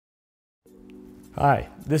Hi,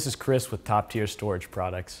 this is Chris with Top Tier Storage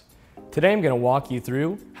Products. Today I'm going to walk you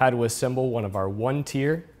through how to assemble one of our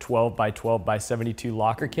one-tier 12 by 12 by 72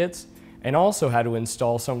 locker kits, and also how to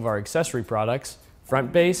install some of our accessory products,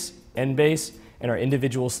 front base, end base, and our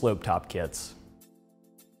individual slope top kits.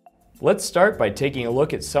 Let's start by taking a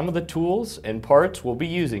look at some of the tools and parts we'll be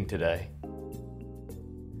using today.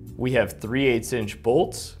 We have 3/8 inch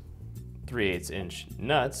bolts, 3/8 inch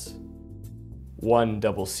nuts, one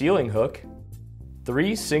double ceiling hook,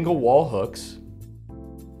 3 single wall hooks,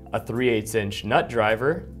 a 3/8 inch nut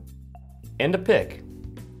driver, and a pick.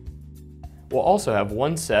 We'll also have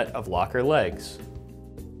one set of locker legs.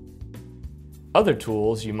 Other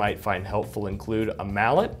tools you might find helpful include a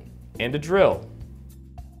mallet and a drill.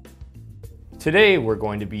 Today we're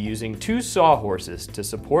going to be using 2 sawhorses to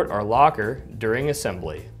support our locker during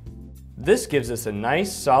assembly. This gives us a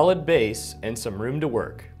nice solid base and some room to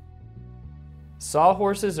work.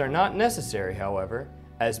 Sawhorses are not necessary, however,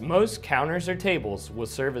 as most counters or tables will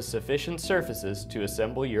serve as sufficient surfaces to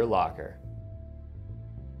assemble your locker.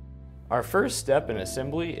 Our first step in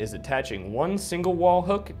assembly is attaching one single wall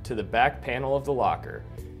hook to the back panel of the locker,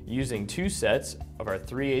 using 2 sets of our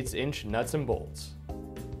 3/8 inch nuts and bolts.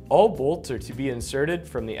 All bolts are to be inserted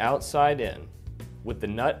from the outside in, with the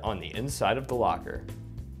nut on the inside of the locker.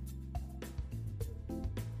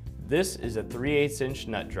 This is a 3/8 inch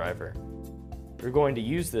nut driver. We're going to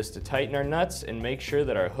use this to tighten our nuts and make sure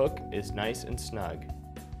that our hook is nice and snug.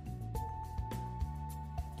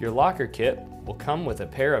 Your locker kit will come with a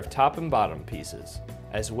pair of top and bottom pieces,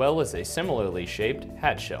 as well as a similarly shaped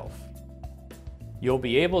hat shelf. You'll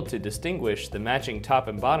be able to distinguish the matching top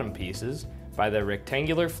and bottom pieces by the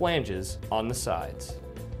rectangular flanges on the sides.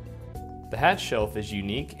 The hat shelf is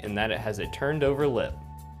unique in that it has a turned over lip.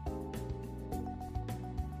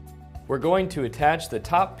 We're going to attach the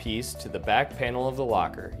top piece to the back panel of the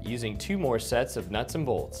locker using 2 more sets of nuts and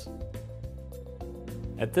bolts.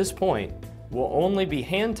 At this point, we'll only be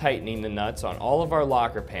hand tightening the nuts on all of our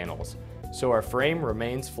locker panels so our frame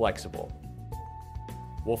remains flexible.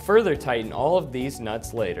 We'll further tighten all of these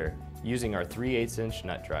nuts later using our 3/8 inch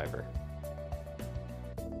nut driver.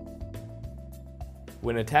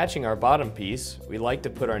 When attaching our bottom piece, we like to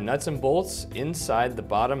put our nuts and bolts inside the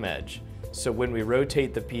bottom edge, so when we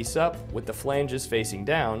rotate the piece up with the flanges facing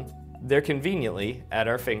down, they're conveniently at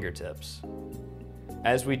our fingertips.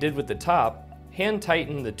 As we did with the top, hand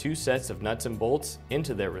tighten the 2 sets of nuts and bolts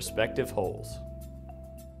into their respective holes.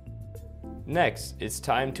 Next, it's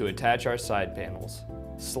time to attach our side panels.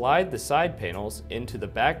 Slide the side panels into the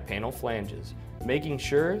back panel flanges, making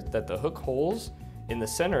sure that the hook holes in the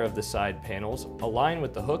center of the side panels align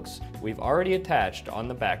with the hooks we've already attached on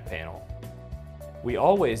the back panel. We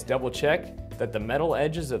always double check that the metal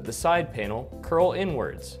edges of the side panel curl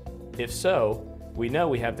inwards. If so, we know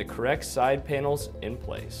we have the correct side panels in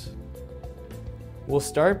place. We'll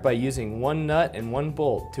start by using 1 nut and 1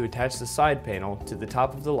 bolt to attach the side panel to the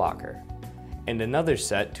top of the locker, and another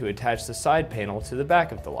set to attach the side panel to the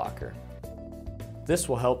back of the locker. This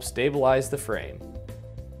will help stabilize the frame.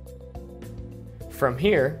 From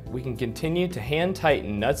here, we can continue to hand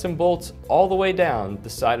tighten nuts and bolts all the way down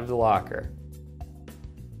the side of the locker.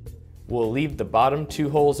 We'll leave the bottom 2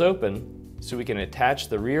 holes open so we can attach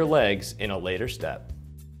the rear legs in a later step.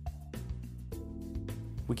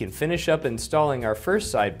 We can finish up installing our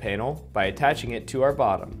first side panel by attaching it to our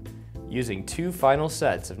bottom, using 2 final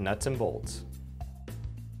sets of nuts and bolts.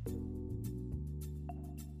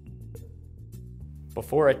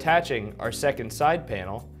 Before attaching our second side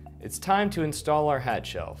panel, it's time to install our hat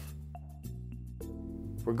shelf.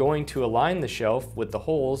 We're going to align the shelf with the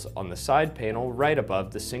holes on the side panel right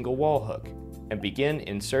above the single wall hook and begin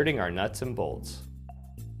inserting our nuts and bolts.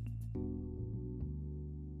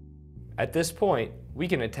 At this point, we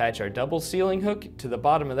can attach our double ceiling hook to the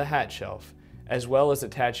bottom of the hat shelf, as well as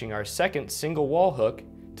attaching our second single wall hook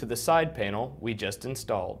to the side panel we just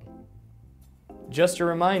installed. Just a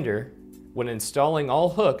reminder, when installing all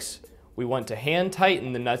hooks, we want to hand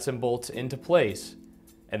tighten the nuts and bolts into place,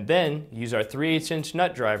 and then use our 3/8 inch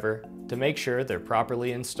nut driver to make sure they're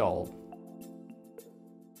properly installed.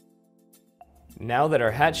 Now that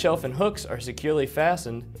our hat shelf and hooks are securely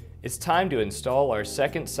fastened, it's time to install our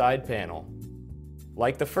second side panel.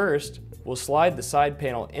 Like the first, we'll slide the side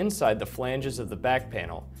panel inside the flanges of the back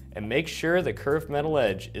panel and make sure the curved metal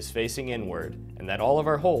edge is facing inward and that all of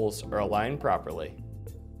our holes are aligned properly.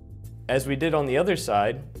 As we did on the other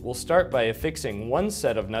side, we'll start by affixing 1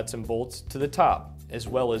 set of nuts and bolts to the top, as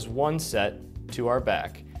well as 1 set to our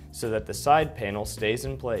back, so that the side panel stays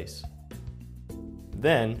in place.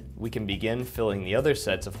 Then, we can begin filling the other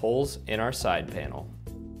sets of holes in our side panel.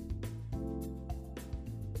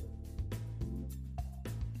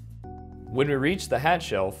 When we reach the hatch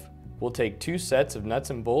shelf, we'll take 2 sets of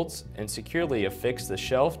nuts and bolts and securely affix the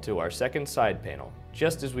shelf to our second side panel,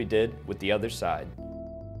 just as we did with the other side.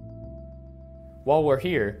 While we're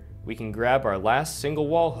here, we can grab our last single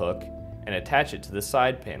wall hook and attach it to the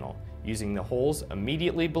side panel using the holes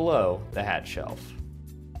immediately below the hatch shelf.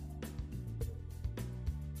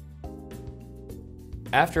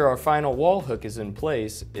 After our final wall hook is in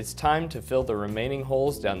place, it's time to fill the remaining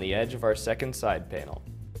holes down the edge of our second side panel.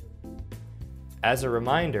 As a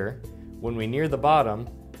reminder, when we near the bottom,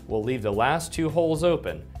 we'll leave the last 2 holes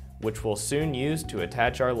open, which we'll soon use to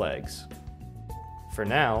attach our legs. For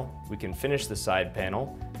now, we can finish the side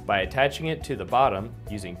panel by attaching it to the bottom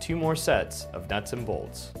using 2 more sets of nuts and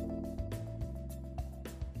bolts.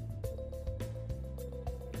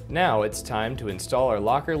 Now it's time to install our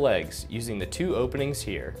locker legs using the 2 openings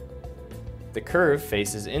here. The curve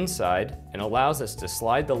faces inside and allows us to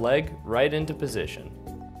slide the leg right into position.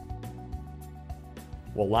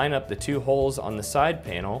 We'll line up the 2 holes on the side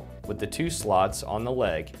panel with the 2 slots on the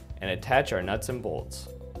leg and attach our nuts and bolts.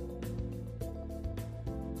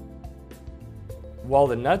 While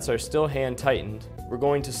the nuts are still hand tightened, we're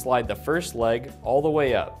going to slide the first leg all the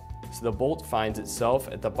way up so the bolt finds itself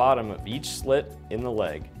at the bottom of each slit in the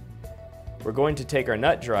leg. We're going to take our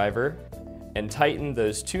nut driver and tighten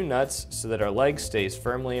those 2 nuts so that our leg stays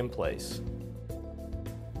firmly in place.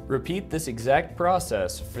 Repeat this exact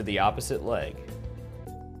process for the opposite leg.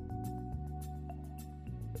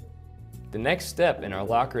 The next step in our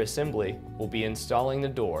locker assembly will be installing the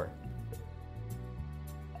door.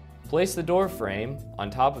 Place the door frame on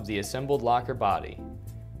top of the assembled locker body,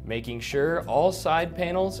 making sure all side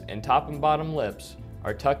panels and top and bottom lips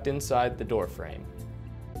are tucked inside the door frame.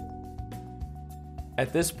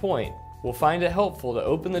 At this point, we'll find it helpful to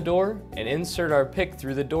open the door and insert our pick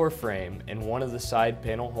through the door frame in one of the side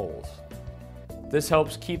panel holes. This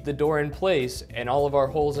helps keep the door in place and all of our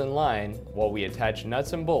holes in line while we attach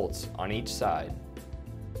nuts and bolts on each side.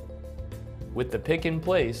 With the pick in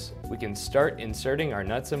place, we can start inserting our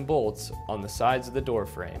nuts and bolts on the sides of the door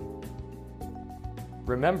frame.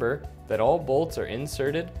 Remember that all bolts are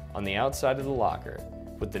inserted on the outside of the locker,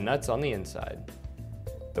 with the nuts on the inside.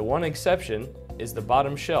 The one exception is the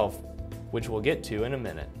bottom shelf, which we'll get to in a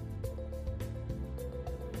minute.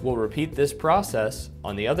 We'll repeat this process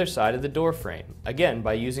on the other side of the door frame, again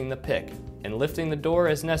by using the pick and lifting the door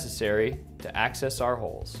as necessary to access our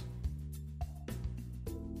holes.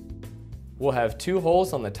 We'll have 2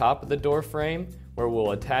 holes on the top of the door frame where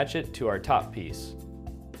we'll attach it to our top piece.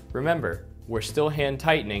 Remember, we're still hand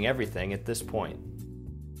tightening everything at this point.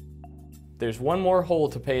 There's one more hole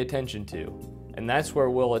to pay attention to, and that's where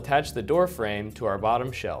we'll attach the door frame to our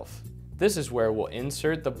bottom shelf. This is where we'll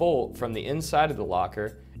insert the bolt from the inside of the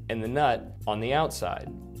locker and the nut on the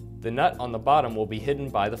outside. The nut on the bottom will be hidden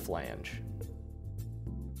by the flange.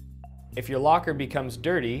 If your locker becomes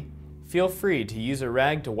dirty, feel free to use a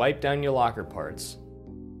rag to wipe down your locker parts.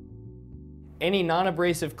 Any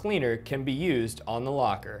non-abrasive cleaner can be used on the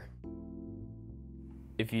locker.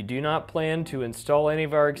 If you do not plan to install any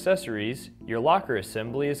of our accessories, your locker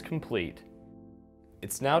assembly is complete.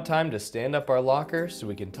 It's now time to stand up our locker so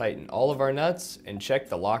we can tighten all of our nuts and check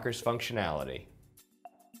the locker's functionality.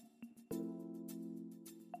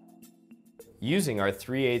 Using our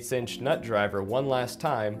 3/8" nut driver one last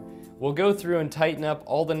time, we'll go through and tighten up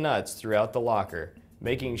all the nuts throughout the locker,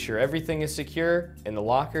 making sure everything is secure and the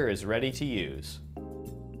locker is ready to use.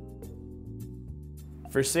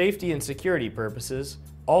 For safety and security purposes,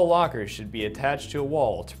 all lockers should be attached to a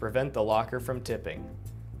wall to prevent the locker from tipping.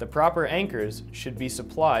 The proper anchors should be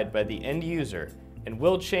supplied by the end user and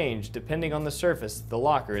will change depending on the surface the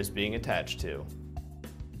locker is being attached to.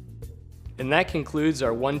 And that concludes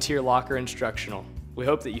our one-tier locker instructional. We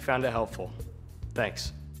hope that you found it helpful.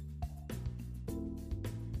 Thanks.